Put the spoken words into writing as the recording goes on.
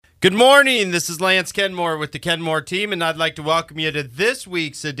Good morning. This is Lance Kenmore with the Kenmore team, and I'd like to welcome you to this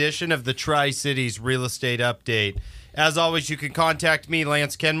week's edition of the Tri-Cities Real Estate Update. As always, you can contact me,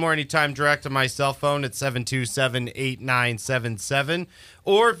 Lance Kenmore, anytime direct on my cell phone at 727-8977,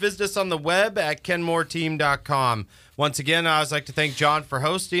 or visit us on the web at kenmoreteam.com. Once again, I always like to thank John for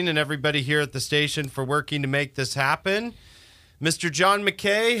hosting and everybody here at the station for working to make this happen. Mr. John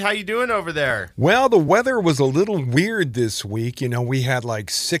McKay, how you doing over there? Well, the weather was a little weird this week. You know, we had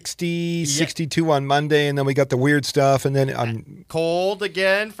like 60, 62 on Monday, and then we got the weird stuff, and then cold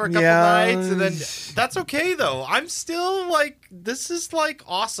again for a couple nights, and then that's okay though. I'm still like, this is like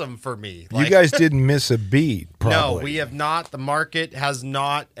awesome for me. You guys didn't miss a beat, probably. No, we have not. The market has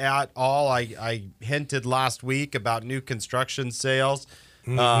not at all. I hinted last week about new construction sales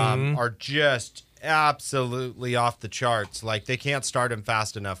are just absolutely off the charts. Like, they can't start them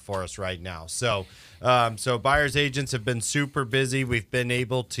fast enough for us right now. So buyers agents have been super busy. We've been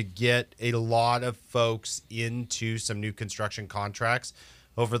able to get a lot of folks into some new construction contracts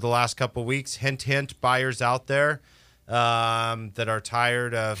over the last couple of weeks. Hint, hint, buyers out there that are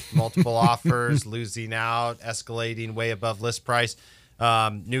tired of multiple offers, losing out, escalating way above list price.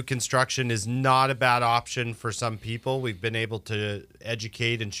 New construction is not a bad option for some people. We've been able to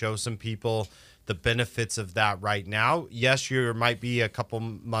educate and show some people the benefits of that right now. Yes, you might be a couple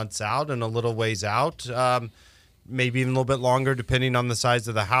months out and a little ways out, maybe even a little bit longer depending on the size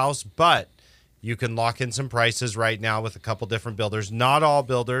of the house, but you can lock in some prices right now with a couple different builders. Not all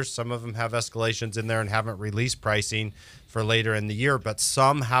builders. Some of them have escalations in there and haven't released pricing for later in the year, but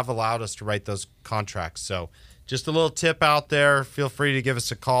some have allowed us to write those contracts. So just a little tip out there. Feel free to give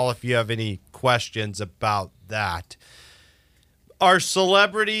us a call if you have any questions about that. Our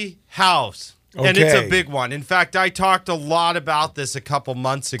celebrity house. Okay. And it's a big one. In fact, I talked a lot about this a couple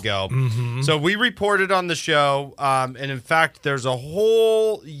months ago. So we reported on the show, and in fact, there's a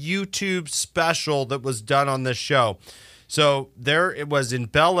whole YouTube special that was done on this show. So there it was in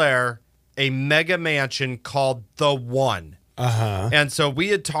Bel Air, a mega mansion called The One. And so we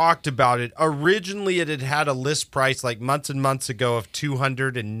had talked about it. Originally, it had had a list price like months and months ago of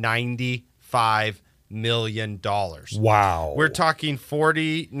 $295 million. Wow. We're talking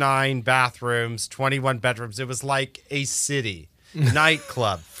 49 bathrooms, 21 bedrooms. It was like a city,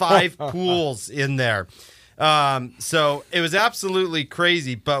 nightclub, 5 pools in there. So it was absolutely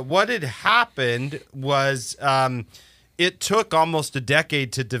crazy. But what had happened was it took almost a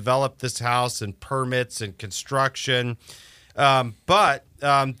decade to develop this house and permits and construction. But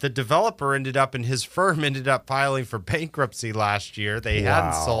the developer and his firm ended up filing for bankruptcy last year. They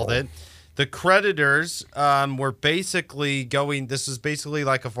hadn't sold it. The creditors were basically going, this is basically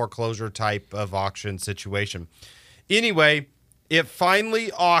like a foreclosure type of auction situation. Anyway, it finally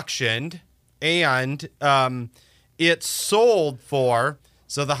auctioned, and it sold for,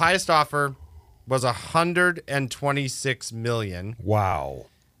 so the highest offer was $126 million. Wow.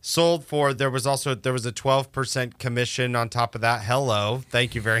 Sold for, there was a 12% commission on top of that. Hello.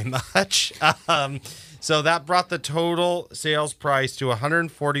 Thank you very much. So that brought the total sales price to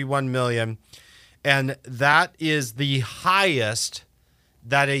 $141 million, and that is the highest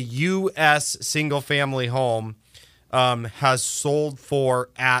that a U.S. single-family home has sold for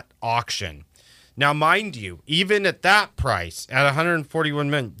at auction. Now, mind you, even at that price, at $141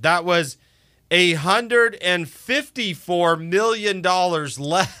 million, that was $154 million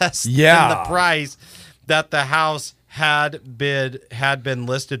less than the price that the house had been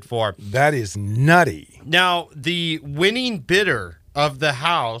listed for. That is nutty. Now, the winning bidder of the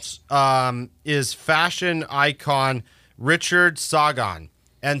house is fashion icon Richard Sagan.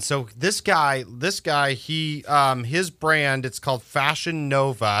 And so this guy, he his brand, it's called Fashion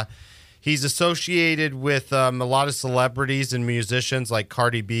Nova. He's associated with a lot of celebrities and musicians like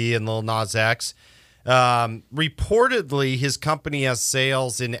Cardi B and Lil Nas X. Reportedly, his company has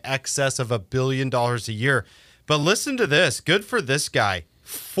sales in excess of $1 billion a year. But listen to this. Good for this guy.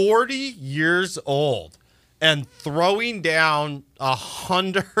 40 years old and throwing down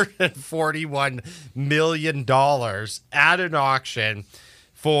 $141 million at an auction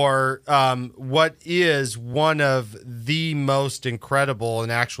for what is one of the most incredible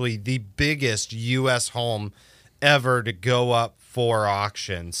and actually the biggest U.S. home ever to go up for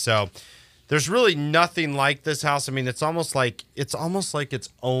auction. So there's really nothing like this house. I mean, it's almost like its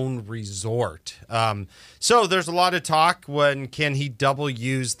own resort. So there's a lot of talk. When can he double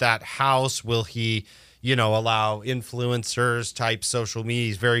use that house? Will he, allow influencers type social media?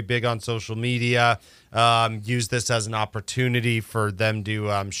 He's very big on social media. Use this as an opportunity for them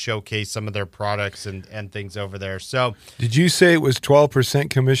to showcase some of their products and things over there. So, did you say it was 12%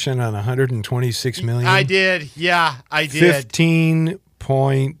 commission on $126 million? I did. Yeah, I did. 15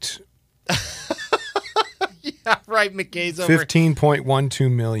 Yeah, right. McKay's over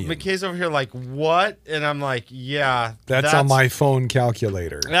 15.12 million. McKay's over here like, what? And I'm like, yeah. That's on my phone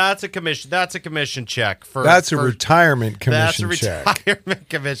calculator. That's a commission. That's a commission check. That's a retirement commission check. That's a retirement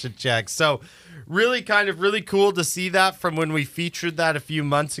commission check. So really really cool to see that from when we featured that a few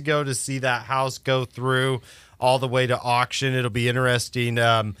months ago, to see that house go through all the way to auction. It'll be interesting.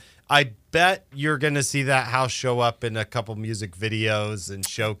 I bet you're going to see that house show up in a couple music videos and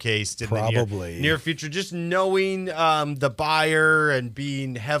showcased in the near future. Just knowing the buyer and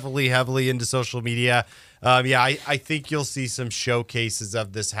being heavily into social media, I think you'll see some showcases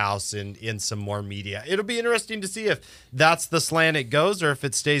of this house in some more media. It'll be interesting to see if that's the slant it goes or if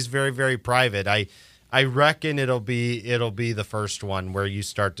it stays very private. I reckon it'll be the first one where you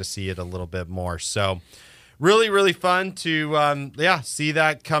start to see it a little bit more. So really fun to see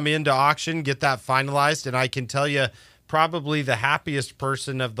that come into auction, get that finalized. And I can tell you, probably the happiest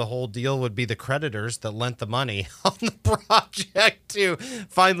person of the whole deal would be the creditors that lent the money on the project to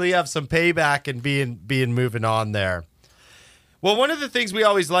finally have some payback and being moving on there. Well, one of the things we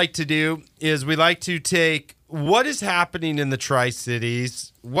always like to do is we like to take what is happening in the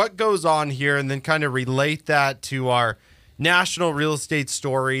Tri-Cities, what goes on here, and then kind of relate that to our national real estate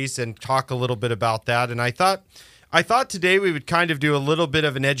stories and talk a little bit about that. And I thought today we would kind of do a little bit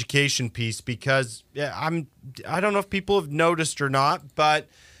of an education piece because I don't know if people have noticed or not, but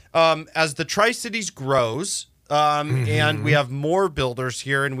as the Tri-Cities grows and we have more builders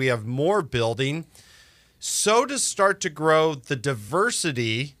here and we have more building, so to start to grow the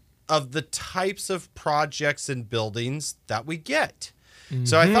diversity of the types of projects and buildings that we get.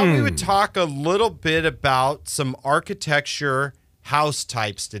 So I thought we would talk a little bit about some architecture house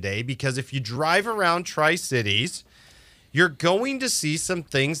types today, because if you drive around Tri-Cities, you're going to see some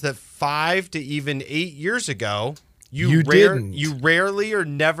things that 5 to even 8 years ago you rarely or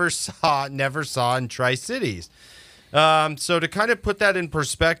never saw in Tri-Cities. So to kind of put that in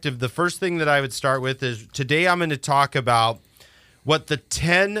perspective, the first thing that I would start with is today I'm going to talk about what the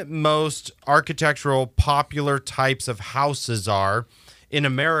 10 most architectural popular types of houses are in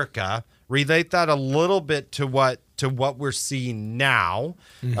America, relate that a little bit to what we're seeing now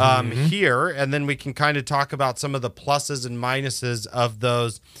here, and then we can kind of talk about some of the pluses and minuses of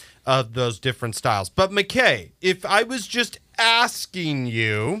those different styles. But McKay, if I was just asking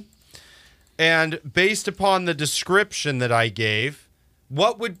you, and based upon the description that I gave,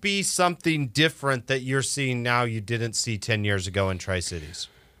 what would be something different that you're seeing now you didn't see 10 years ago in Tri-Cities?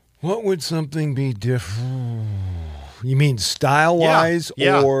 What would something be different? You mean style-wise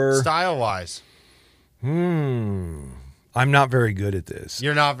or style-wise? I'm not very good at this.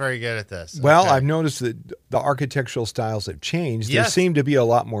 You're not very good at this. Well, okay. I've noticed that the architectural styles have changed. Yes. There seem to be a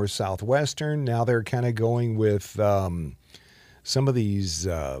lot more Southwestern. Now they're kind of going with some of these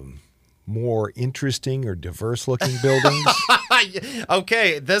more interesting or diverse-looking buildings.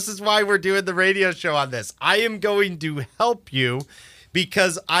 Okay, this is why we're doing the radio show on this. I am going to help you,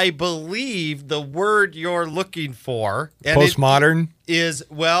 because I believe the word you're looking for, and postmodern, is,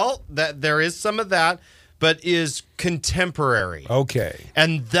 well, that there is some of that, but is contemporary. Okay.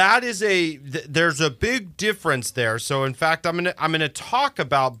 And that is there's a big difference there. So in fact, I'm going to talk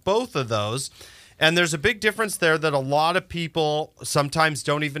about both of those. And there's a big difference there that a lot of people sometimes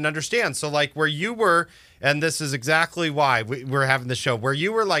don't even understand. So like where you were, and this is exactly why we're having the show, where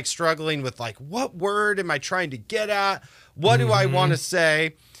you were like struggling with like, what word am I trying to get at? What do I want to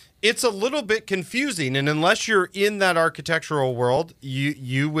say? It's a little bit confusing. And unless you're in that architectural world,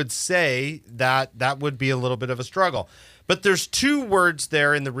 you would say that would be a little bit of a struggle. But there's two words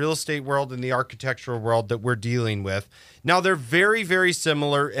there in the real estate world and the architectural world that we're dealing with. Now, they're very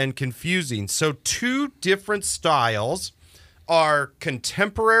similar and confusing. So two different styles are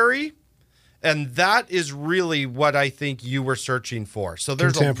contemporary, and that is really what I think you were searching for. So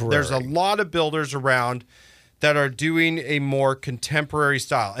there's a lot of builders around that are doing a more contemporary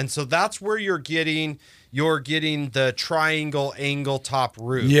style. And so that's where you're getting the triangle angle top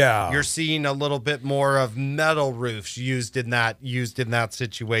roof. Yeah. You're seeing a little bit more of metal roofs used in that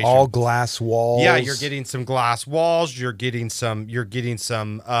situation. All glass walls. Yeah, you're getting some glass walls, you're getting the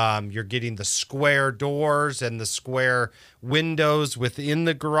square doors and the square windows within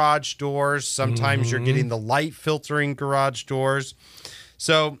the garage doors. Sometimes you're getting the light filtering garage doors.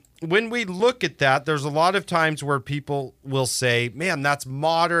 So when we look at that, there's a lot of times where people will say, man, that's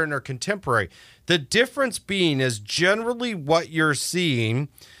modern or contemporary. The difference being is generally what you're seeing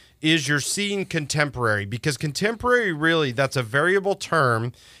contemporary, because contemporary really, that's a variable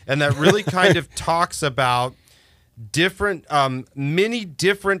term, and that really kind of talks about many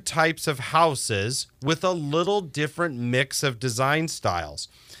different types of houses with a little different mix of design styles.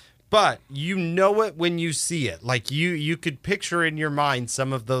 But you know it when you see it. Like you could picture in your mind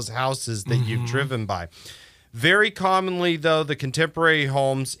some of those houses that you've driven by. Very commonly, though, the contemporary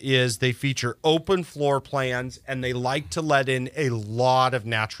homes they feature open floor plans, and they like to let in a lot of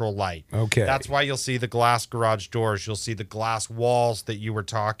natural light. Okay. That's why you'll see the glass garage doors. You'll see the glass walls that you were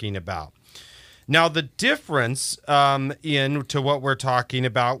talking about. Now, the difference to what we're talking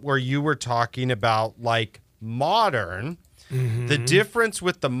about, where you were talking about like modern, the difference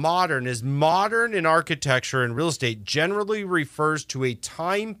with the modern is modern in architecture and real estate generally refers to a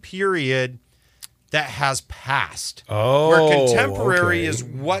time period that has passed. Where contemporary is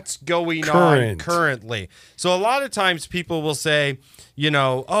what's going on currently. So a lot of times people will say,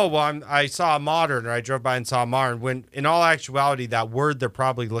 I saw a modern, or I drove by and saw a modern, when in all actuality, that word they're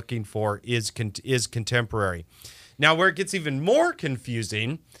probably looking for is contemporary. Now, where it gets even more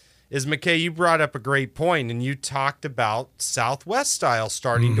confusing is, McKay, you brought up a great point, and you talked about Southwest style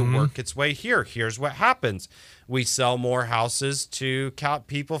starting to work its way here. Here's what happens. We sell more houses to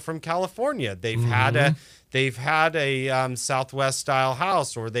people from California. They've had a Southwest style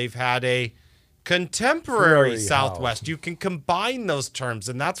house, or they've had a contemporary Southwest. You can combine those terms,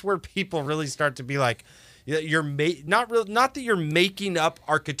 and that's where people really start to be like, not that you're making up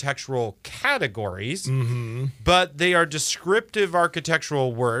architectural categories, but they are descriptive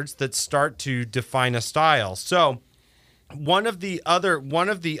architectural words that start to define a style. So one of the other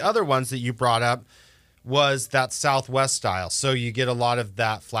ones that you brought up was that Southwest style. So you get a lot of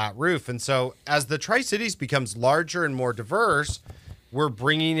that flat roof. And so as the Tri-Cities becomes larger and more diverse, we're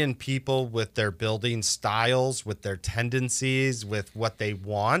bringing in people with their building styles, with their tendencies, with what they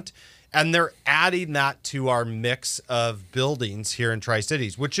want. And they're adding that to our mix of buildings here in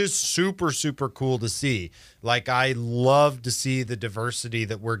Tri-Cities, which is super, super cool to see. Like, I love to see the diversity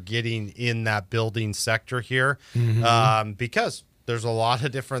that we're getting in that building sector here, because there's a lot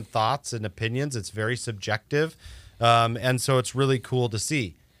of different thoughts and opinions. It's very subjective. And so it's really cool to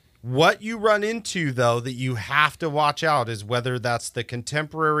see. What you run into, though, that you have to watch out is whether that's the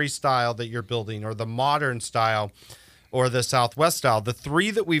contemporary style that you're building or the modern style or the Southwest style. The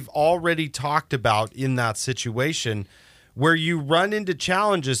three that we've already talked about in that situation, where you run into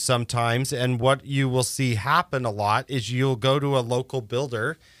challenges sometimes, and what you will see happen a lot is you'll go to a local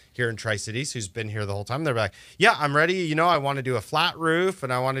builder here in Tri-Cities who's been here the whole time. They're like, yeah, I'm ready. I want to do a flat roof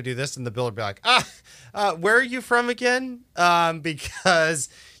and I want to do this. And the builder will be like, where are you from again? Because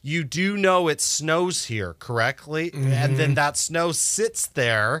you do know it snows here correctly. And then that snow sits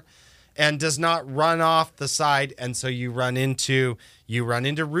there and does not run off the side. And so you run into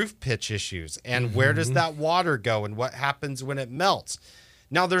roof pitch issues. And where does that water go? And what happens when it melts?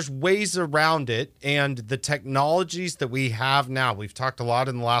 Now, there's ways around it, and the technologies that we have now, we've talked a lot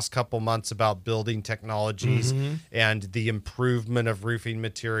in the last couple months about building technologies and the improvement of roofing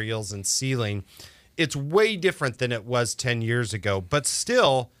materials and sealing. It's way different than it was 10 years ago, but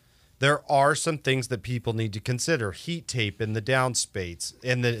still, there are some things that people need to consider. Heat tape in the downspouts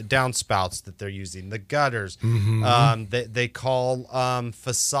that they're using, the gutters. They call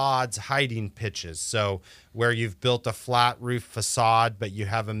facades hiding pitches. So where you've built a flat roof facade, but you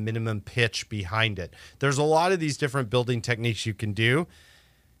have a minimum pitch behind it. There's a lot of these different building techniques you can do.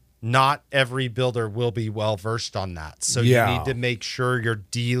 Not every builder will be well versed on that. So you need to make sure you're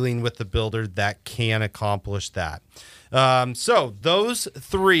dealing with the builder that can accomplish that. So those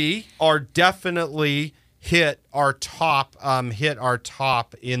three are definitely hit our top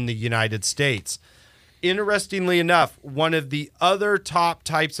in the United States. Interestingly enough, one of the other top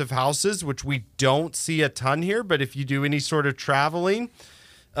types of houses, which we don't see a ton here, but if you do any sort of traveling,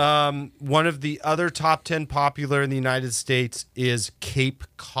 one of the other top 10 popular in the United States is Cape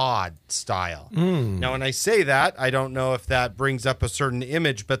Cod style. Now, when I say that, I don't know if that brings up a certain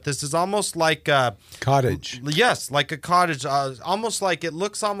image, but this is almost like a cottage. Yes, like a cottage. Almost like it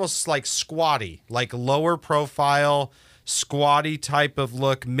looks almost like squatty, like lower profile, squatty type of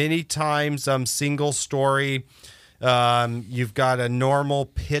look. Many times, single story. You've got a normal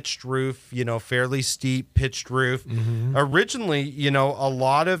pitched roof, fairly steep pitched roof. Originally, a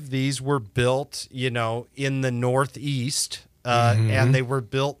lot of these were built, in the Northeast, and they were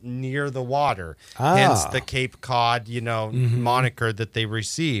built near the water. Hence the Cape Cod, moniker that they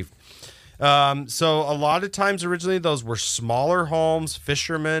received. So a lot of times originally those were smaller homes,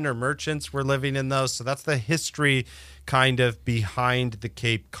 fishermen or merchants were living in those. So that's the history kind of behind the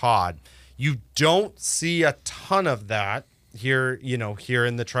Cape Cod. You don't see a ton of that here, here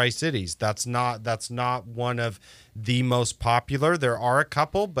in the Tri-Cities. That's not one of the most popular. There are a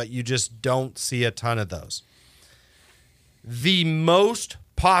couple, but you just don't see a ton of those. The most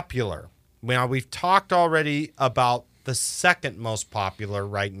popular. Now, we've talked already about the second most popular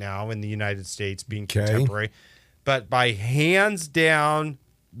right now in the United States being contemporary, but by hands down,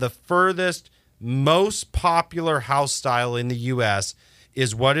 the furthest most popular house style in the U.S.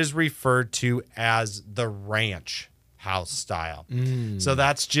 is what is referred to as the ranch house style. So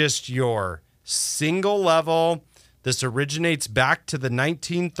that's just your single level. This originates back to the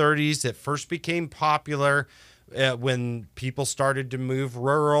 1930s. It first became popular when people started to move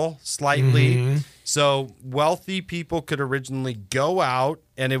rural slightly. So wealthy people could originally go out,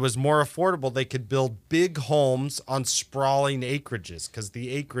 and it was more affordable. They could build big homes on sprawling acreages because the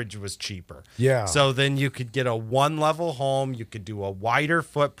acreage was cheaper. Yeah. So then you could get a one-level home. You could do a wider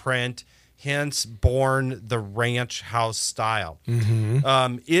footprint, hence born the ranch house style.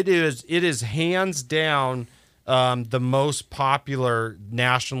 It is hands down the most popular,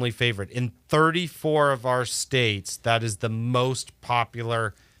 nationally favorite. In 34 of our states, that is the most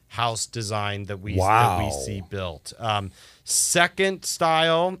popular house design that we see built. Second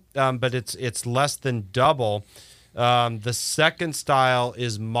style, but it's less than double. The second style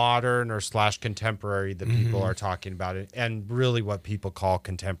is modern or / contemporary that people are talking about, and really what people call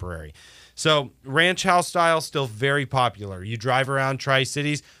contemporary. So ranch house style still very popular. You drive around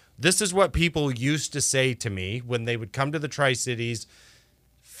Tri-Cities. This is what people used to say to me when they would come to the Tri-Cities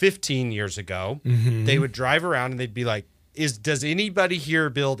 15 years ago. They would drive around and they'd be like, does anybody here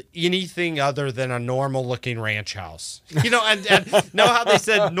build anything other than a normal looking ranch house? You know, and know how they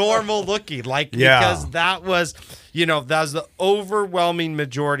said normal looking, like, because that was the overwhelming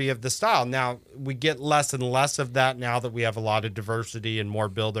majority of the style. Now we get less and less of that now that we have a lot of diversity and more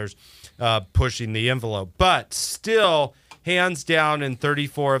builders pushing the envelope, but still, hands down in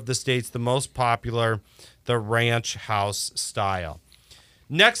 34 of the states, the most popular, the ranch house style.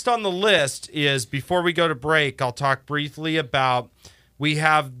 Next on the list is, before we go to break, I'll talk briefly about, we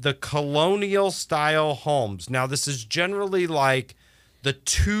have the colonial style homes. Now, this is generally like the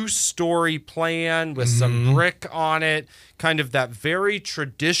 2-story plan with some brick on it, kind of that very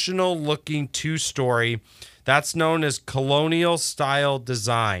traditional looking 2-story. That's known as colonial style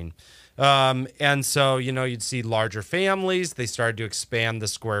design. And so, you'd see larger families. They started to expand the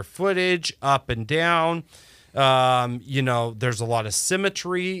square footage up and down. There's a lot of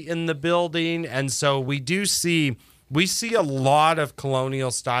symmetry in the building. And so we see a lot of colonial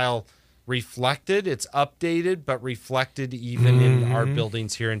style reflected. It's updated, but reflected even in our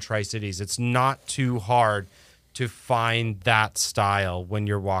buildings here in Tri-Cities. It's not too hard to find that style when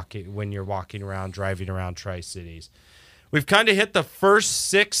you're walking around, driving around Tri-Cities. We've kind of hit the first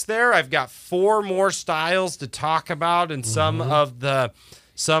 6 there. I've got 4 more styles to talk about, and some of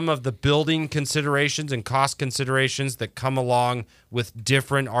the building considerations and cost considerations that come along with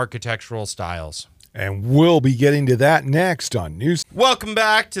different architectural styles. And we'll be getting to that next on News. Welcome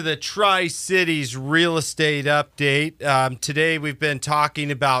back to the Tri-Cities Real Estate Update. Today we've been talking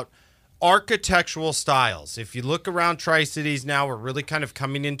about architectural styles. If you look around Tri-Cities now, we're really kind of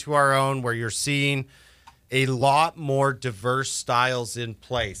coming into our own, where you're seeing a lot more diverse styles in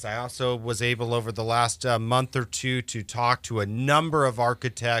place. I also was able over the last month or two to talk to a number of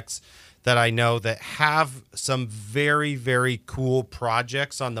architects that I know that have some very, very cool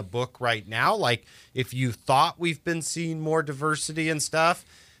projects on the book right now. Like, if you thought we've been seeing more diversity and stuff,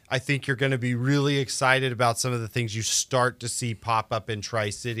 I think you're going to be really excited about some of the things you start to see pop up in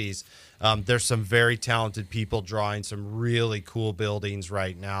Tri-Cities. There's some very talented people drawing some really cool buildings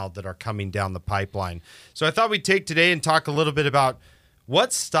right now that are coming down the pipeline. So I thought we'd take today and talk a little bit about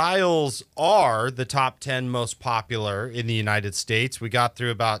what styles are the top 10 most popular in the United States. We got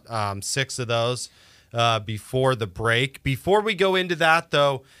through about 6 of those before the break. Before we go into that,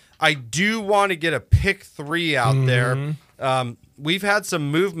 though, I do want to get a pick 3 out there. We've had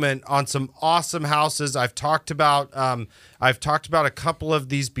some movement on some awesome houses. I've talked about a couple of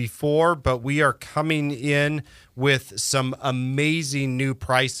these before, but we are coming in with some amazing new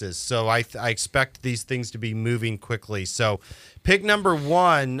prices. So I expect these things to be moving quickly. So pick number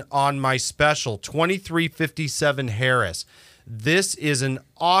 1 on my special, 2357 Harris. This is an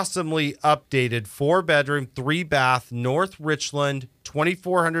awesomely updated 4-bedroom, 3-bath, North Richland,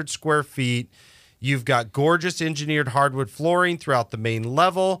 2,400 square feet. You've got gorgeous engineered hardwood flooring throughout the main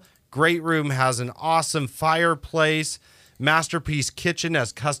level. Great room has an awesome fireplace. Masterpiece kitchen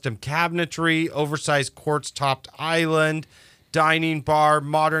has custom cabinetry, oversized quartz-topped island, dining bar,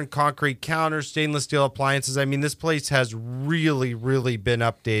 modern concrete counters, stainless steel appliances. I mean, this place has really, really been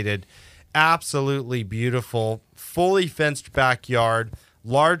updated. Absolutely beautiful. Fully fenced backyard,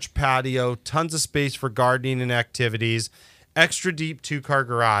 large patio, tons of space for gardening and activities, extra deep 2-car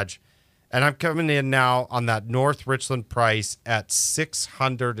garage. And I'm coming in now on that North Richland price at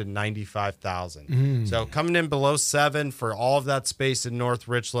 $695,000. So coming in below 7 for all of that space in North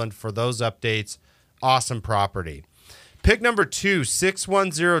Richland for those updates. Awesome property. Pick number 2,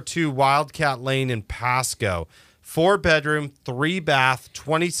 6102 Wildcat Lane in Pasco. 4-bedroom, 3-bath,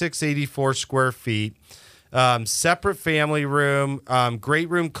 2684 square feet. Separate family room, great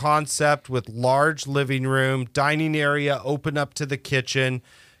room concept with large living room, dining area open up to the kitchen.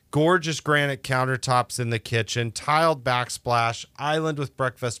 Gorgeous granite countertops in the kitchen, tiled backsplash, island with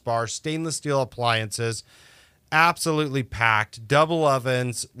breakfast bar, stainless steel appliances, absolutely packed, double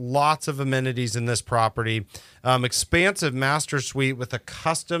ovens, lots of amenities in this property. Expansive master suite with a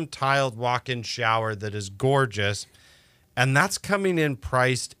custom tiled walk-in shower that is gorgeous. And that's coming in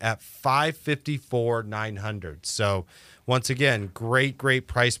priced at $554,900. So once again, great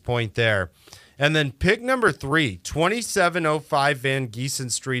price point there. And then pick number 3, 2705 Van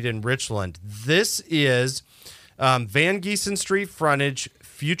Giesen Street in Richland. This is Van Giesen Street frontage,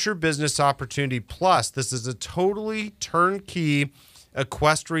 future business opportunity plus. This is a totally turnkey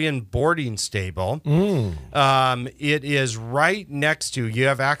equestrian boarding stable. It is right next to, you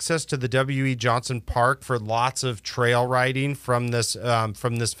have access to the W.E. Johnson Park for lots of trail riding from this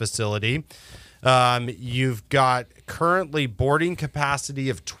facility. You've got currently boarding capacity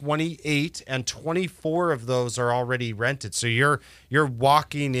of 28, and 24 of those are already rented. So you're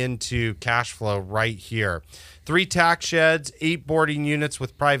walking into cash flow right here. 3 tack sheds, 8 boarding units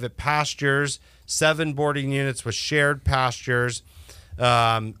with private pastures, 7 boarding units with shared pastures.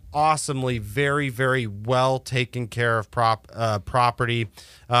 Awesomely, very well taken care of property.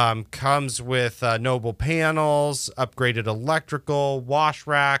 Comes with Noble panels, upgraded electrical, wash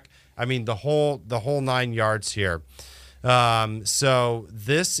rack. I mean, the whole 9 yards here. So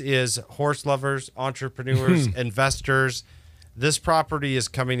this is horse lovers, entrepreneurs, investors. This property is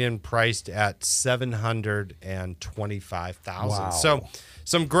coming in priced at $725,000. Wow. So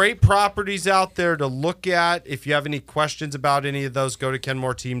some great properties out there to look at. If you have any questions about any of those, go to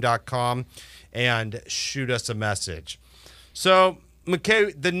kenmoreteam.com and shoot us a message. So,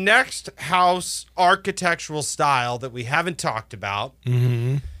 McKay, the next house architectural style that we haven't talked about,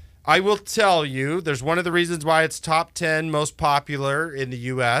 I will tell you, there's one of the reasons why it's top 10 most popular in the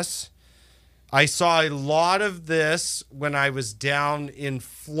U.S. I saw a lot of this when I was down in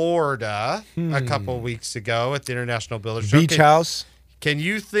Florida a couple weeks ago at the International Builders Show. Beach house. Can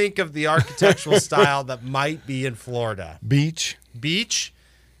you think of the architectural style that might be in Florida? Beach. Beach?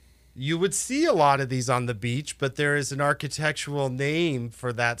 You would see a lot of these on the beach, but there is an architectural name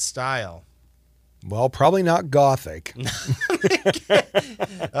for that style. Well, probably not Gothic.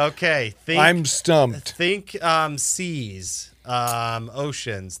 Okay. I'm stumped. Think seas,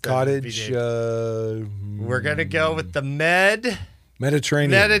 oceans. Cottage. We're going to go with the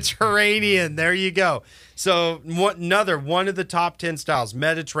Mediterranean. There you go. So another one of the top 10 styles,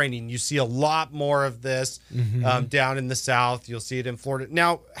 Mediterranean. You see a lot more of this down in the South. You'll see it in Florida.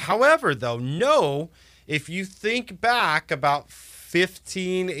 Now, however, though, if you think back about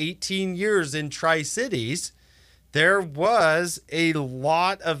 15, 18 years in Tri-Cities, there was a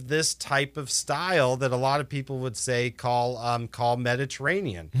lot of this type of style that a lot of people would say call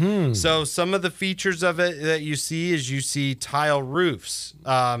Mediterranean. So some of the features of it that you see is you see tile roofs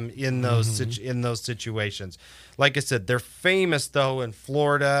in those situations. Like I said, they're famous though in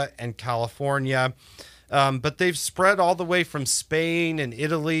Florida and California. But they've spread all the way from Spain and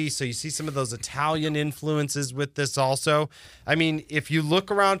Italy. So you see some of those Italian influences with this also. I mean, if you look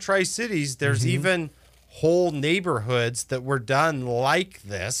around Tri-Cities, there's even whole neighborhoods that were done like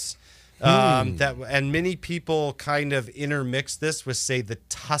this. And many people kind of intermix this with, say, the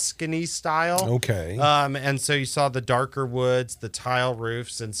Tuscany style. Okay. And so you saw the darker woods, the tile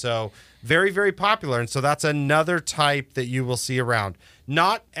roofs, and so very popular. And so that's another type that you will see around.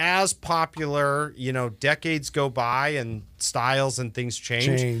 Not as popular, decades go by and styles and things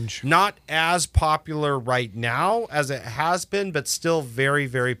change. Not as popular right now as it has been, but still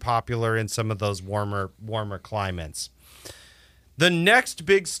very popular in some of those warmer climates. The next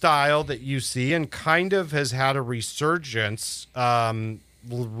big style that you see and kind of has had a resurgence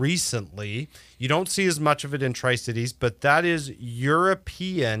recently, you don't see as much of it in Tri-Cities, but that is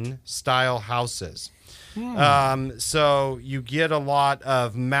European style houses. So you get a lot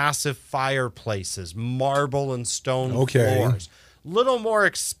of massive fireplaces, marble and stone floors. Little more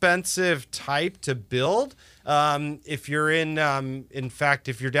expensive type to build. If you're in fact,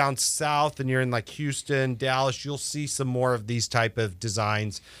 if you're down south and you're in like Houston, Dallas, you'll see some more of these type of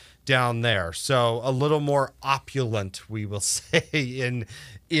designs down there. So a little more opulent, we will say,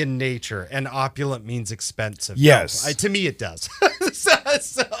 in nature. And opulent means expensive. Yes. To me, it does.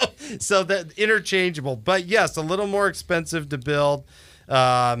 so that interchangeable. But yes, a little more expensive to build.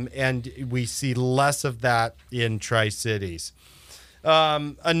 And we see less of that in Tri-Cities.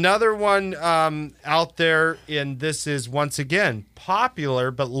 Another one out there, and this is once again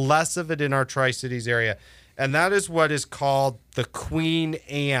popular, but less of it in our Tri-Cities area, and that is what is called the Queen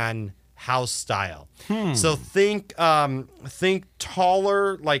Anne house style. So think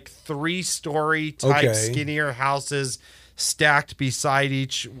taller, like 3-story type, skinnier houses stacked beside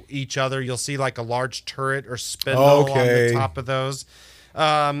each other. You'll see like a large turret or spindle on the top of those.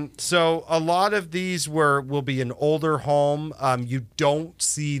 So a lot of these will be an older home. You don't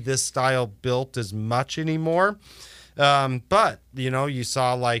see this style built as much anymore. But you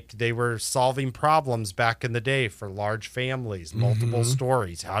saw like they were solving problems back in the day for large families, multiple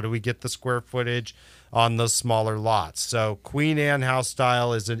stories. How do we get the square footage on those smaller lots? So Queen Anne house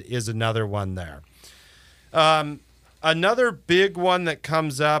style is another one there. Another big one that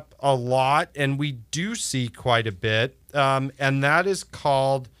comes up a lot, and we do see quite a bit, and that is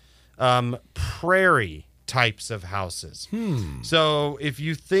called prairie types of houses. So if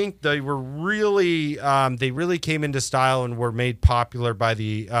you think they were really, they really came into style and were made popular by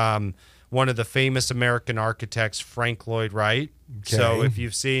the one of the famous American architects, Frank Lloyd Wright. So if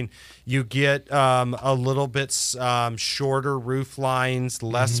you've seen, you get a little bit shorter roof lines,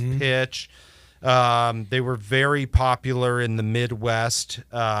 less pitch. They were very popular in the Midwest,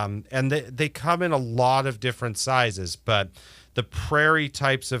 and they come in a lot of different sizes, but the prairie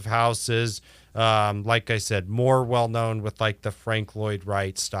types of houses, like I said, more well-known with like the Frank Lloyd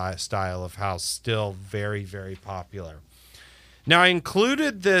Wright style of house, still very, very popular. Now I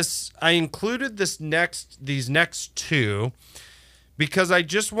included these next two because I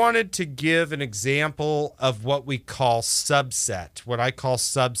just wanted to give an example of what I call subset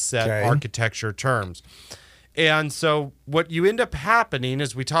architecture terms. And so what you end up happening,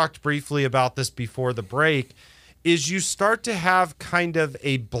 as we talked briefly about this before the break, is you start to have kind of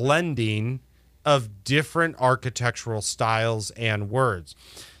a blending of different architectural styles and words.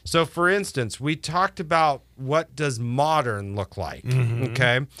 So for instance, we talked about what does modern look like,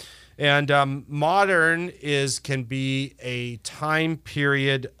 okay? And modern can be a time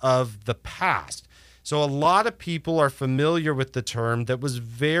period of the past. So a lot of people are familiar with the term that was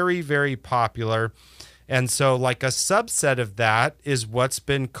very, very popular. And so like a subset of that is what's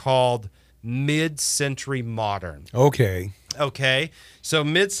been called mid-century modern. Okay. So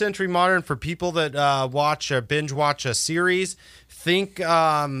mid-century modern, for people that binge watch a series, think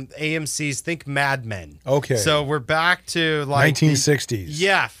AMC's, think Mad Men. Okay. So we're back to like 1960s.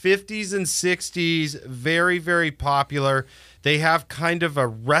 50s and 60s, very, very popular. They have kind of a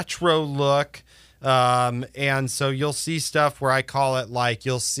retro look. And so you'll see stuff where I call it like,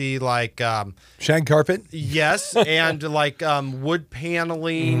 you'll see like shag carpet. Yes, and like wood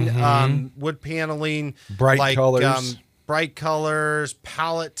paneling, bright colors. Bright colors,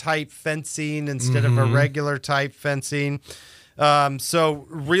 palette type fencing instead of a regular type fencing. So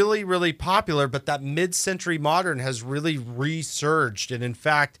really, really popular, but that mid-century modern has really resurged. And in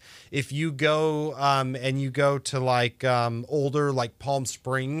fact, if you go and you go to like older, like Palm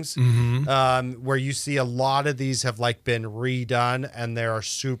Springs, where you see a lot of these have like been redone and they are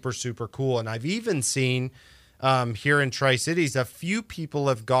super, super cool. And I've even seen here in Tri-Cities, a few people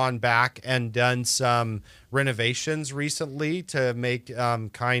have gone back and done some renovations recently to make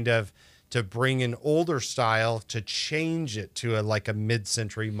to bring an older style to change it to a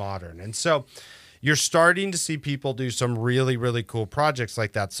mid-century modern. And so you're starting to see people do some really, really cool projects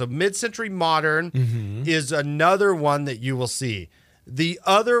like that. So mid-century modern is another one that you will see. The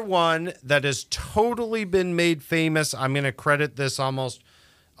other one that has totally been made famous, I'm going to credit this almost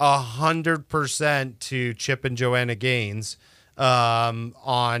 100% to Chip and Joanna Gaines on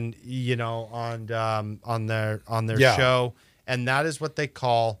their show, and that is what they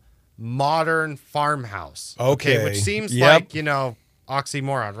call modern farmhouse. Okay, which seems like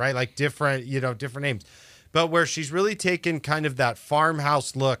oxymoron, right? Like different names, but where she's really taken kind of that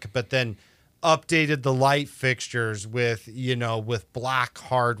farmhouse look, but then updated the light fixtures with black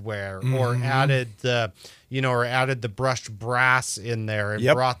hardware, or added the brushed brass in there and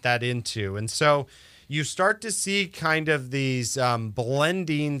brought that into. And so you start to see kind of these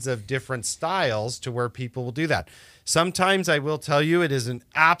blendings of different styles to where people will do that. Sometimes I will tell you it is an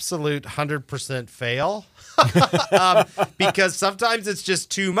absolute 100% fail because sometimes it's just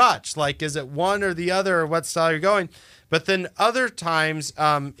too much. Like, is it one or the other, or what style you're going? But then other times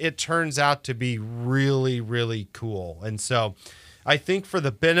it turns out to be really, really cool. And so I think for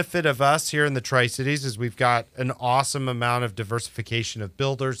the benefit of us here in the Tri-Cities is we've got an awesome amount of diversification of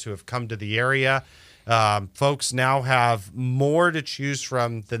builders who have come to the area. Folks now have more to choose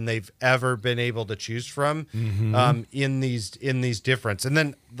from than they've ever been able to choose from in these difference. And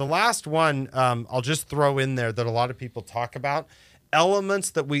then the last one I'll just throw in there that a lot of people talk about,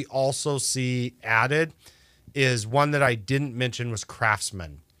 elements that we also see added is one that I didn't mention was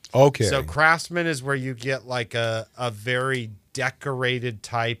Craftsman. Okay. So Craftsman is where you get like a very decorated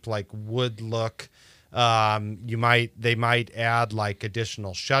type, like wood look. They might add like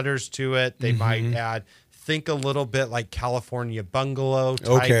additional shutters to it. They might think a little bit like California bungalow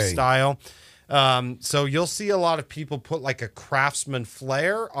type style. So you'll see a lot of people put like a Craftsman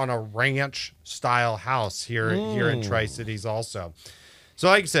flair on a ranch style house here in Tri-Cities also. So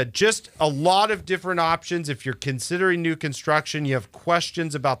like I said, just a lot of different options. If you're considering new construction, you have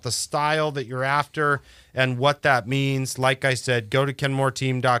questions about the style that you're after and what that means. Like I said, go to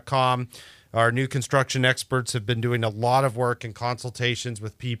kenmoreteam.com. Our new construction experts have been doing a lot of work and consultations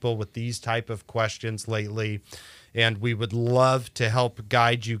with people with these type of questions lately. And we would love to help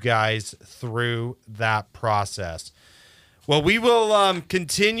guide you guys through that process. Well, we will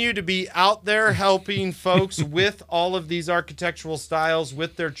continue to be out there helping folks with all of these architectural styles,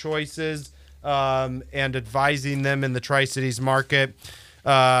 with their choices, and advising them in the Tri-Cities market.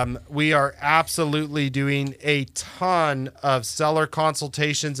 We are absolutely doing a ton of seller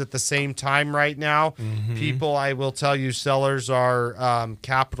consultations at the same time right now. People, I will tell you, sellers are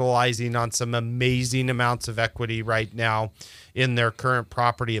capitalizing on some amazing amounts of equity right now in their current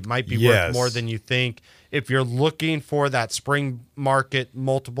property. It might be worth more than you think. If you're looking for that spring market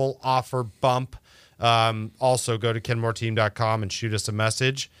multiple offer bump, also go to kenmoreteam.com and shoot us a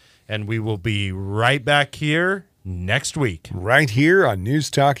message, and we will be right back here next week. Right here on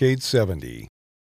News Talk 870.